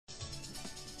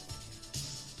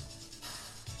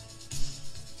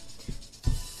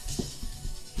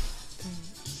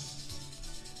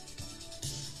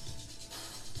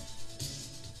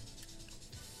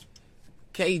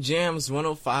K-Jams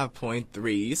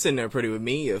 105.3. You sitting there pretty with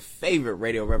me, your favorite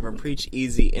radio Reverend. Preach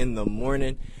easy in the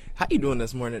morning. How you doing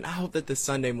this morning? I hope that this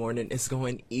Sunday morning is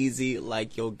going easy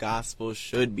like your gospel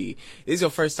should be. If this is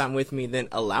your first time with me, then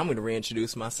allow me to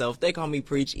reintroduce myself. They call me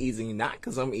Preach Easy, not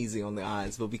because I'm easy on the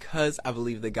eyes, but because I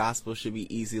believe the gospel should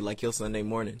be easy like your Sunday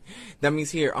morning. That means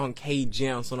here on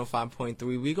K-Jams 105.3,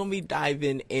 we're going to be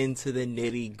diving into the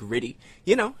nitty gritty.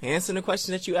 You know, answering the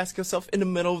question that you ask yourself in the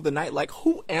middle of the night, like,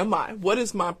 who am I? What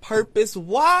is my purpose?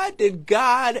 Why did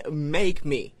God make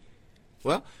me?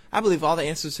 Well, I believe all the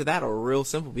answers to that are real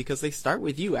simple because they start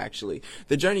with you, actually.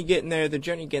 The journey getting there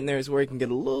is where it can get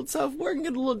a little tough, where it can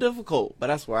get a little difficult, but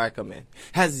that's where I come in.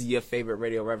 As your favorite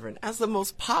radio Reverend, as the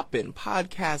most poppin'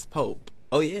 podcast pope.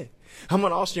 Oh yeah. I'm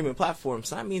on all streaming platforms,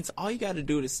 so that means all you got to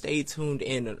do to stay tuned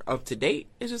in and up to date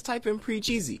is just type in Preach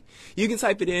Easy. You can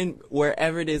type it in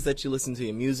wherever it is that you listen to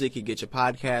your music, you get your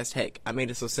podcast. Heck, I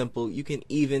made it so simple, you can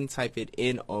even type it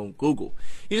in on Google.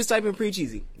 You just type in Preach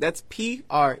Easy. That's Preach.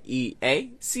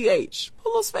 Put a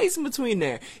little space in between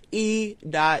there.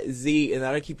 E.Z, and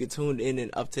that'll keep you tuned in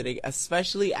and up to date,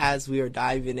 especially as we are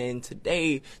diving in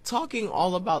today, talking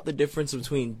all about the difference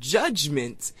between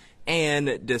judgment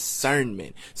and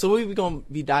discernment. So we're going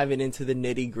to be diving into the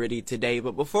nitty gritty today.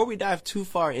 But before we dive too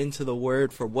far into the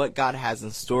word for what God has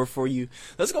in store for you,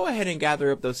 let's go ahead and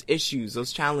gather up those issues,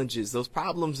 those challenges, those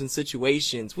problems and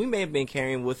situations we may have been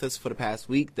carrying with us for the past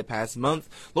week, the past month.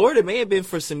 Lord, it may have been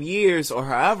for some years or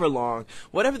however long.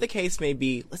 Whatever the case may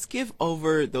be, let's give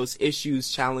over those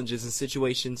issues, challenges, and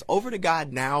situations over to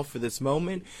God now for this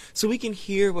moment so we can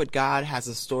hear what God has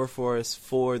in store for us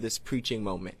for this preaching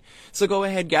moment. So go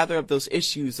ahead, gather up those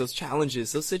issues, those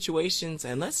challenges, those situations,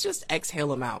 and let's just exhale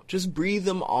them out. Just breathe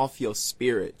them off your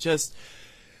spirit.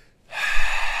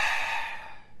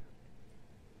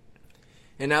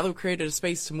 And now that we've created a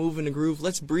space to move in the groove,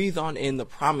 let's breathe on in the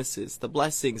promises, the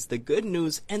blessings, the good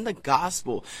news, and the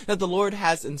gospel that the Lord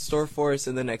has in store for us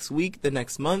in the next week, the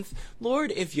next month.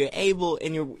 Lord, if you're able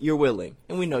and you're willing,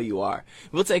 and we know you are,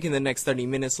 we'll take in the next 30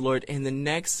 minutes, Lord, in the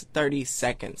next 30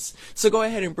 seconds. So go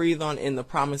ahead and breathe on in the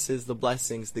promises, the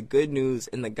blessings, the good news,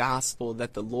 and the gospel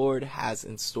that the Lord has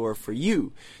in store for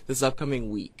you this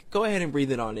upcoming week. Go ahead and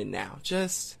breathe it on in now.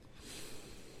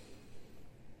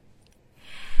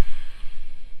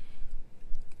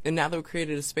 And now that we've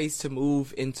created a space to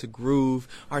move into groove,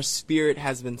 our spirit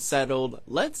has been settled,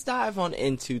 let's dive on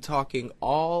into talking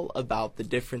all about the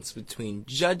difference between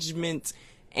judgment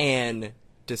and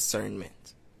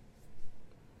discernment.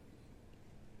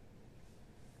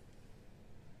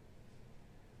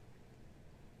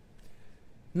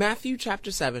 Matthew chapter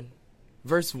 7,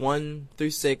 verse 1 through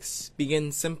 6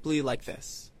 begins simply like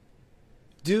this.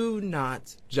 Do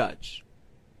not judge,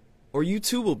 or you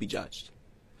too will be judged.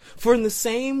 For in the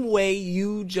same way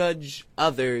you judge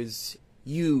others,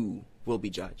 you will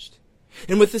be judged.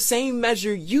 And with the same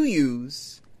measure you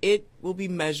use, it will be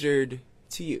measured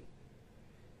to you.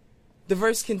 The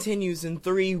verse continues in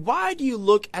 3. Why do you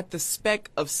look at the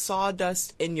speck of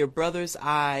sawdust in your brother's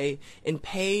eye and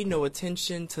pay no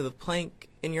attention to the plank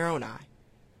in your own eye?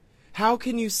 How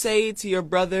can you say to your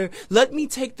brother, let me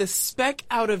take the speck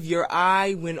out of your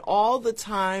eye when all the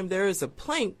time there is a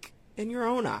plank in your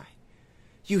own eye?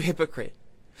 You hypocrite.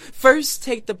 First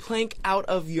take the plank out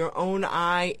of your own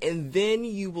eye, and then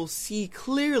you will see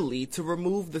clearly to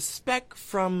remove the speck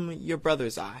from your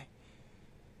brother's eye.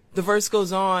 The verse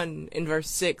goes on in verse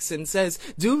 6 and says,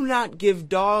 do not give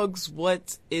dogs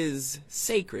what is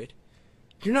sacred.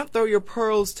 Do not throw your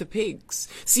pearls to pigs.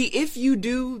 See, if you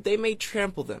do, they may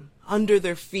trample them under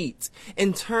their feet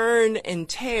and turn and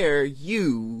tear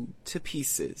you to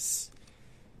pieces.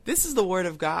 This is the word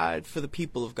of God for the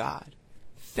people of God.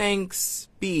 Thanks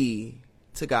be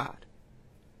to God.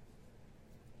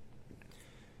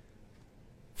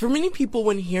 For many people,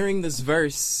 when hearing this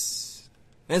verse,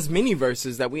 as many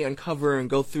verses that we uncover and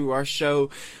go through our show,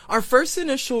 our first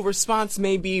initial response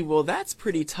may be, well, that's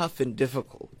pretty tough and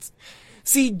difficult.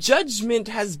 See, judgment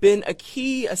has been a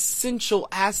key essential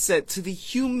asset to the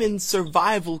human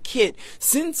survival kit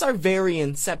since our very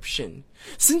inception.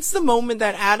 Since the moment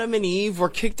that Adam and Eve were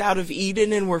kicked out of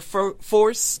Eden and were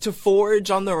forced to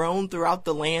forage on their own throughout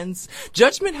the lands,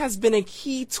 judgment has been a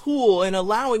key tool in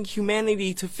allowing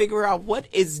humanity to figure out what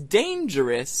is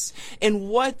dangerous and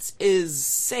what is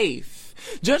safe.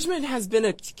 Judgment has been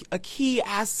a key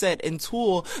asset and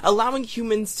tool, allowing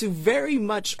humans to very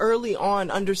much early on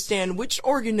understand which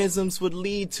organisms would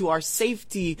lead to our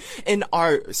safety and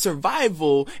our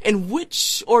survival, and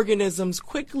which organisms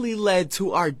quickly led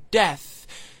to our death.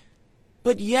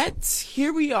 But yet,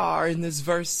 here we are in this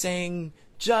verse saying,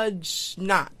 judge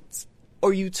not,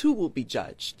 or you too will be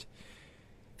judged.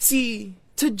 See,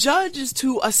 To judge is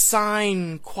to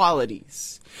assign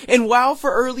qualities. And while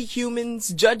for early humans,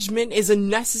 judgment is a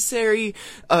necessary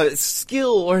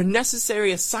skill or a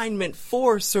necessary assignment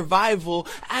for survival,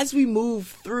 as we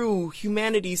move through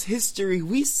humanity's history,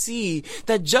 we see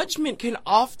that judgment can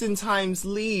oftentimes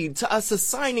lead to us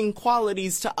assigning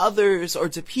qualities to others or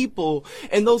to people,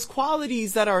 and those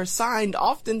qualities that are assigned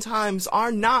oftentimes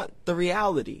are not the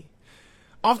reality.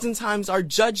 Oftentimes our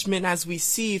judgment, as we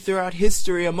see throughout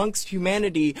history amongst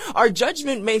humanity, our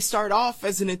judgment may start off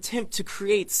as an attempt to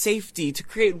create safety, to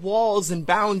create walls and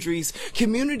boundaries,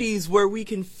 communities where we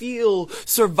can feel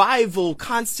survival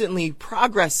constantly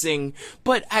progressing.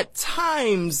 But at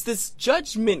times, this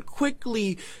judgment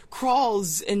quickly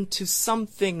crawls into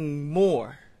something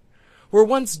more. Where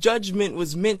once judgment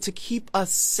was meant to keep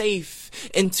us safe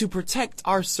and to protect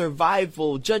our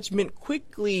survival, judgment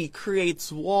quickly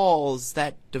creates walls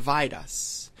that divide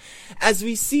us. As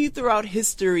we see throughout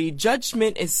history,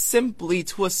 judgment is simply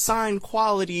to assign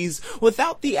qualities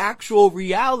without the actual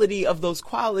reality of those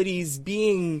qualities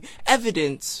being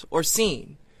evident or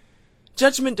seen.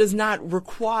 Judgment does not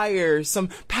require some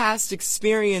past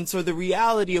experience or the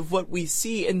reality of what we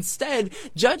see. Instead,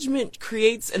 judgment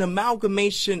creates an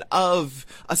amalgamation of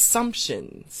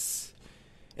assumptions.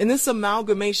 And this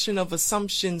amalgamation of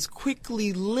assumptions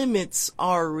quickly limits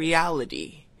our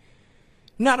reality.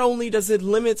 Not only does it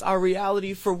limit our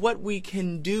reality for what we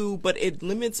can do, but it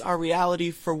limits our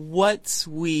reality for what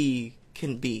we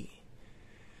can be.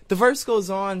 The verse goes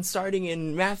on, starting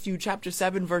in Matthew chapter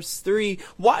 7, verse 3.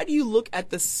 Why do you look at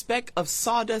the speck of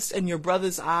sawdust in your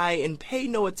brother's eye and pay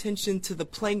no attention to the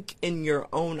plank in your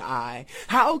own eye?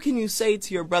 How can you say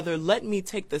to your brother, let me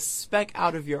take the speck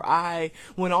out of your eye,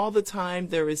 when all the time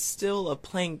there is still a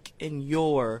plank in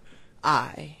your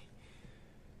eye?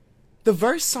 The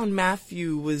verse on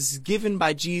Matthew was given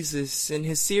by Jesus in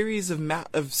his series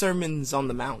of sermons on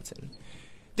the mountain.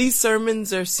 These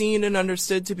sermons are seen and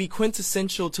understood to be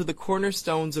quintessential to the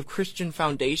cornerstones of Christian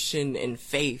foundation and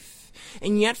faith.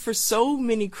 And yet for so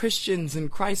many Christians and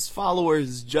Christ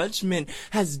followers, judgment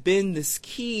has been this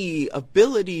key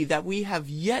ability that we have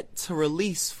yet to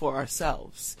release for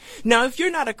ourselves. Now, if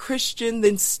you're not a Christian,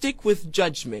 then stick with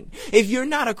judgment. If you're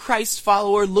not a Christ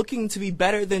follower looking to be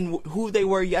better than who they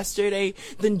were yesterday,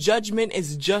 then judgment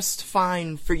is just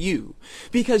fine for you.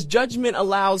 Because judgment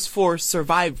allows for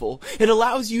survival. It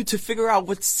allows you to figure out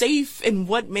what's safe and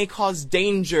what may cause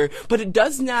danger, but it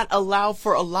does not allow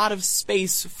for a lot of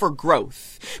space for growth.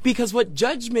 Because what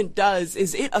judgment does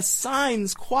is it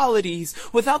assigns qualities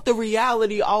without the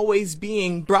reality always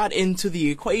being brought into the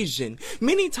equation.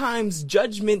 Many times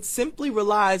judgment simply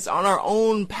relies on our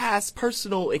own past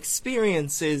personal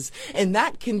experiences, and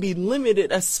that can be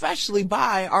limited especially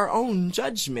by our own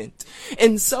judgment.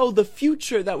 And so the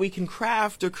future that we can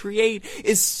craft or create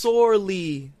is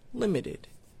sorely limited.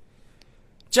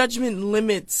 Judgment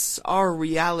limits our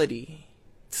reality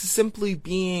to simply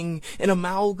being an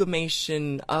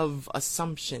amalgamation of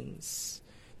assumptions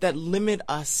that limit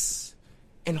us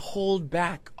and hold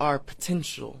back our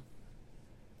potential.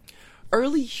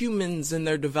 Early humans in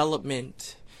their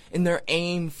development, in their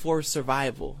aim for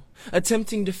survival,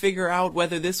 attempting to figure out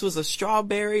whether this was a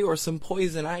strawberry or some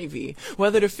poison ivy,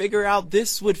 whether to figure out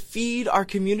this would feed our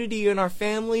community and our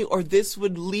family or this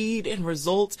would lead and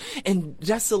result in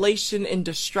desolation and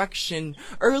destruction.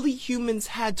 Early humans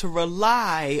had to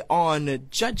rely on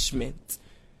judgment.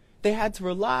 They had to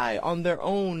rely on their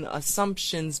own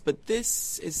assumptions, but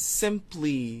this is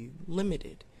simply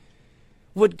limited.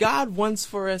 What God wants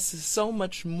for us is so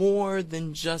much more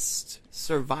than just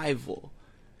survival.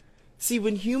 See,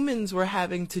 when humans were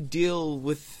having to deal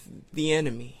with the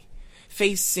enemy,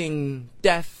 facing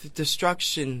death,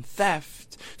 destruction,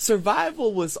 theft,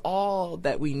 survival was all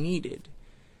that we needed.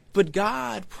 But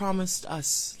God promised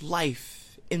us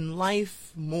life, and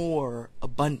life more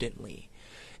abundantly.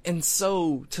 And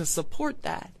so, to support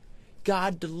that,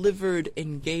 God delivered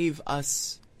and gave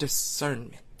us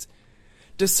discernment.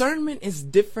 Discernment is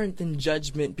different than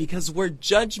judgment because where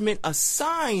judgment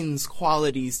assigns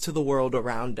qualities to the world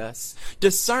around us,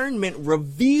 discernment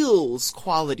reveals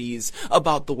qualities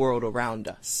about the world around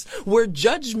us. Where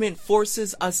judgment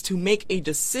forces us to make a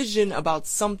decision about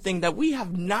something that we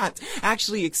have not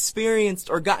actually experienced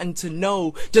or gotten to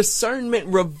know, discernment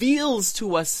reveals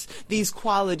to us these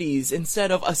qualities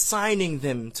instead of assigning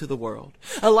them to the world,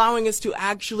 allowing us to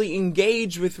actually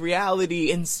engage with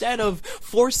reality instead of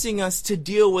forcing us to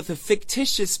deal with a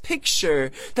fictitious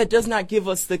picture that does not give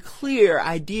us the clear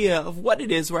idea of what it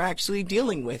is we're actually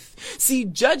dealing with. See,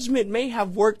 judgment may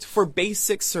have worked for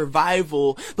basic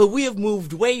survival, but we have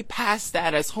moved way past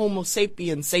that as Homo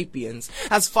sapiens sapiens,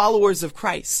 as followers of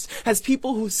Christ, as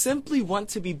people who simply want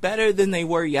to be better than they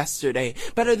were yesterday,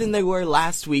 better than they were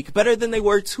last week, better than they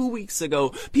were 2 weeks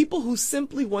ago, people who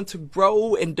simply want to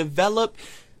grow and develop.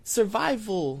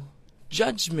 Survival,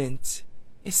 judgment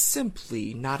is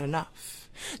simply not enough.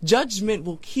 Judgment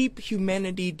will keep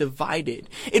humanity divided.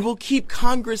 It will keep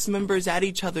Congress members at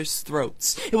each other's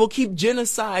throats. It will keep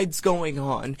genocides going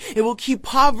on. It will keep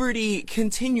poverty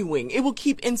continuing. It will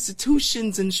keep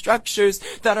institutions and structures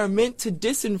that are meant to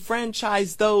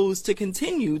disenfranchise those to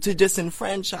continue to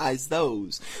disenfranchise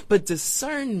those. But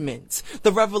discernment,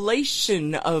 the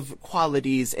revelation of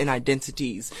qualities and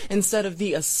identities, instead of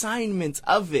the assignment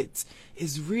of it,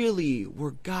 is really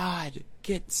where God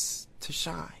gets to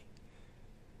shine.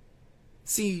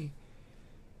 See,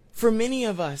 for many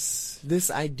of us, this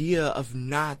idea of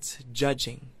not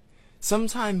judging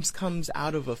sometimes comes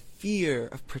out of a fear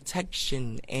of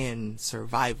protection and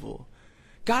survival.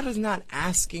 God is not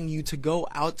asking you to go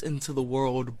out into the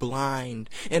world blind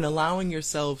and allowing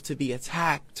yourself to be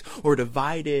attacked or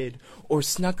divided or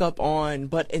snuck up on,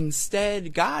 but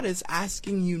instead God is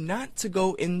asking you not to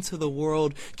go into the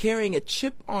world carrying a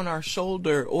chip on our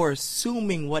shoulder or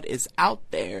assuming what is out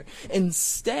there.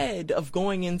 Instead of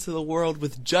going into the world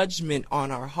with judgment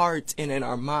on our heart and in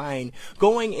our mind,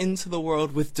 going into the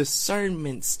world with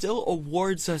discernment still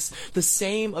awards us the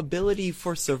same ability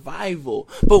for survival,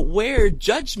 but where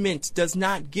judgment does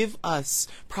not give us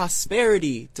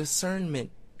prosperity,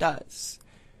 discernment does.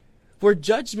 Where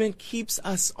judgment keeps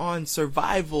us on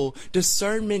survival,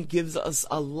 discernment gives us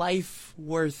a life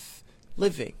worth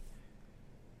living.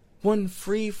 One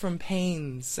free from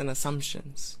pains and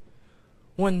assumptions.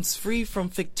 One's free from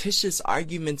fictitious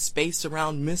arguments based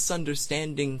around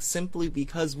misunderstanding simply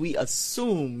because we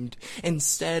assumed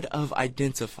instead of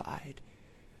identified.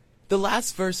 The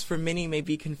last verse for many may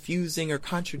be confusing or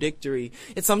contradictory.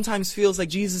 It sometimes feels like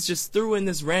Jesus just threw in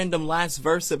this random last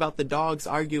verse about the dogs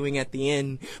arguing at the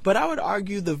end. But I would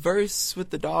argue the verse with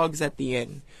the dogs at the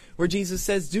end, where Jesus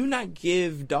says, "Do not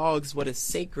give dogs what is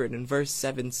sacred," in verse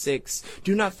 7:6.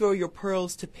 "Do not throw your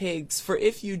pearls to pigs, for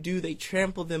if you do, they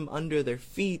trample them under their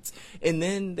feet, and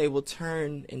then they will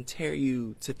turn and tear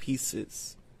you to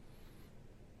pieces."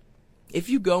 If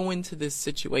you go into this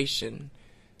situation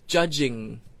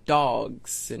judging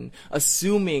dogs and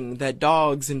assuming that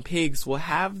dogs and pigs will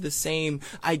have the same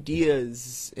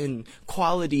ideas and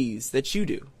qualities that you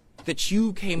do, that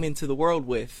you came into the world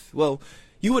with, well,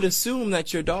 you would assume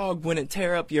that your dog wouldn't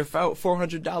tear up your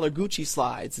 $400 Gucci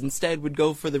slides, instead would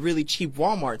go for the really cheap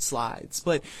Walmart slides.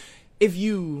 But if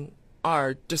you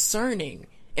are discerning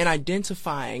and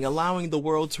identifying, allowing the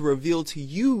world to reveal to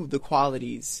you the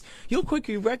qualities, you'll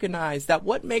quickly recognize that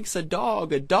what makes a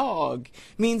dog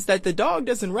means that the dog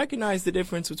doesn't recognize the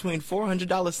difference between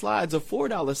 $400 slides or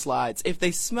 $4 slides. If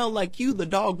they smell like you, the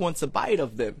dog wants a bite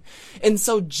of them. And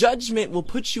so judgment will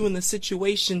put you in the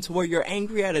situation to where you're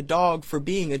angry at a dog for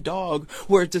being a dog,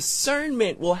 where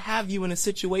discernment will have you in a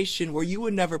situation where you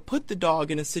would never put the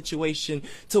dog in a situation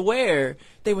to where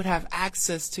they would have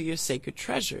access to your sacred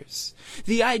treasures.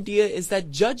 The idea is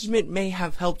that judgment may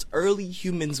have helped early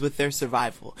humans with their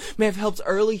survival, may have helped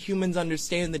early humans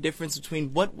understand the difference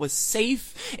between what was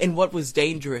safe and what was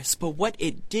dangerous. But what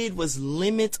it did was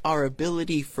limit our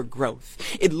ability for growth.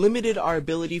 It limited our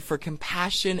ability for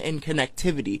compassion and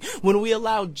connectivity. When we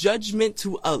allowed judgment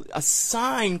to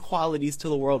assign qualities to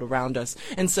the world around us,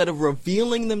 instead of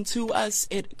revealing them to us,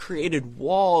 it created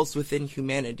walls within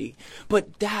humanity.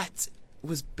 But that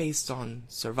was based on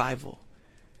survival.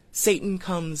 Satan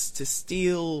comes to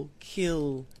steal,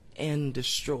 kill, and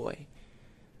destroy.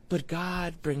 But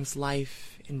God brings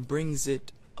life and brings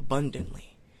it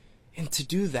abundantly. And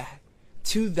to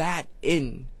that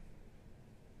end,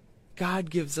 God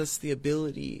gives us the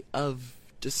ability of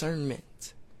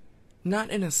discernment, not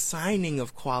an assigning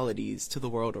of qualities to the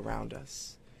world around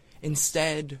us.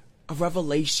 Instead, a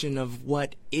revelation of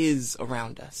what is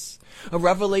around us, a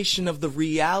revelation of the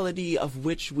reality of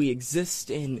which we exist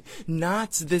in,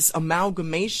 not this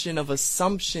amalgamation of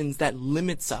assumptions that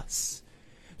limits us.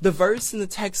 The verse in the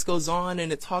text goes on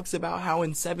and it talks about how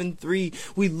in 7:3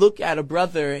 we look at a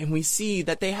brother and we see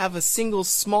that they have a single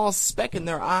small speck in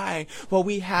their eye while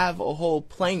we have a whole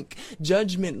plank.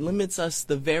 Judgment limits us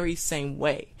the very same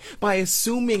way by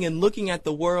assuming and looking at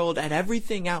the world, at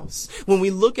everything else. When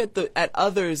we look at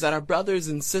others, at our brothers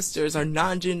and sisters, our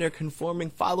non-gender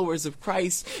conforming followers of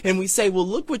Christ, and we say, well,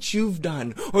 look what you've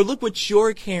done, or look what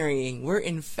you're carrying, we're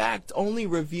in fact only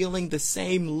revealing the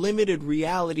same limited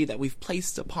reality that we've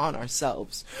placed upon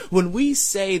ourselves. When we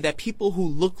say that people who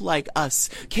look like us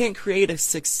can't create a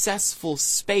successful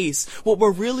space, what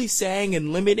we're really saying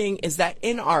and limiting is that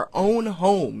in our own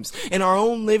homes, in our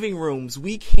own living rooms,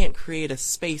 we can't create a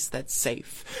space that's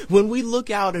safe. When we look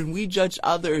out and we judge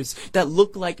others that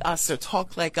look like us or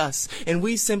talk like us, and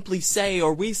we simply say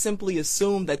or we simply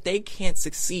assume that they can't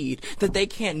succeed, that they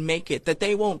can't make it, that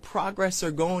they won't progress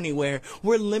or go anywhere,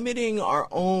 we're limiting our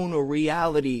own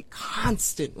reality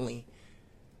constantly.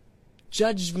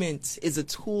 Judgment is a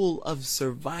tool of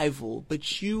survival,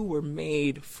 but you were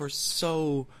made for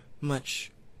so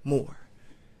much more.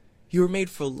 You were made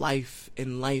for life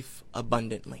and life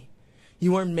abundantly.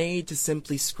 You are made to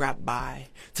simply scrap by,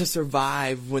 to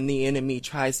survive when the enemy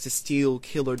tries to steal,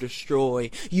 kill, or destroy.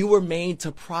 You were made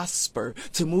to prosper,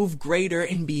 to move greater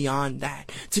and beyond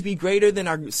that, to be greater than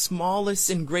our smallest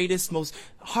and greatest, most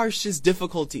harshest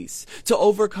difficulties, to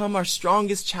overcome our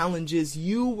strongest challenges.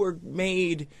 You were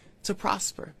made to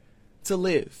prosper, to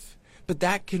live. But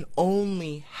that can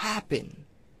only happen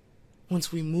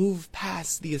once we move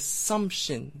past the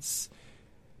assumptions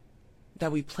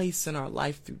that we place in our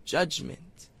life through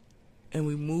judgment, and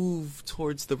we move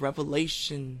towards the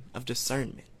revelation of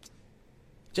discernment.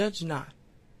 Judge not,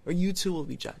 or you too will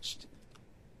be judged.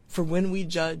 For when we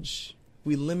judge,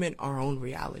 we limit our own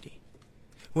reality.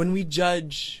 When we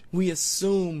judge, we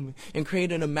assume and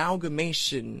create an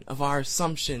amalgamation of our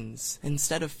assumptions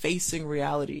instead of facing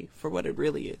reality for what it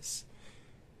really is.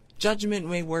 Judgment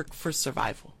may work for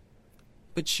survival,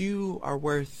 but you are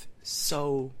worth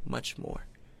so much more.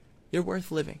 You're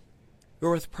worth living,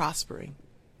 you're worth prospering,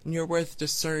 and you're worth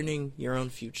discerning your own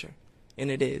future. And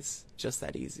it is just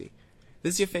that easy.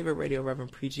 This is your favorite radio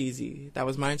Reverend Preach Easy. That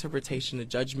was my interpretation of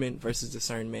judgment versus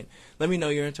discernment. Let me know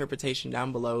your interpretation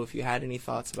down below if you had any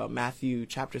thoughts about Matthew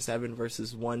chapter 7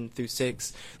 verses 1 through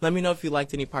 6. Let me know if you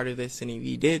liked any part of this, and if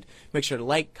you did, make sure to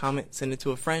like, comment, send it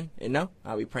to a friend, and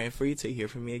I'll be praying for you till you hear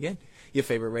from me again. Your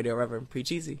favorite radio Reverend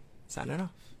Preach Easy, signing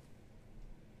off.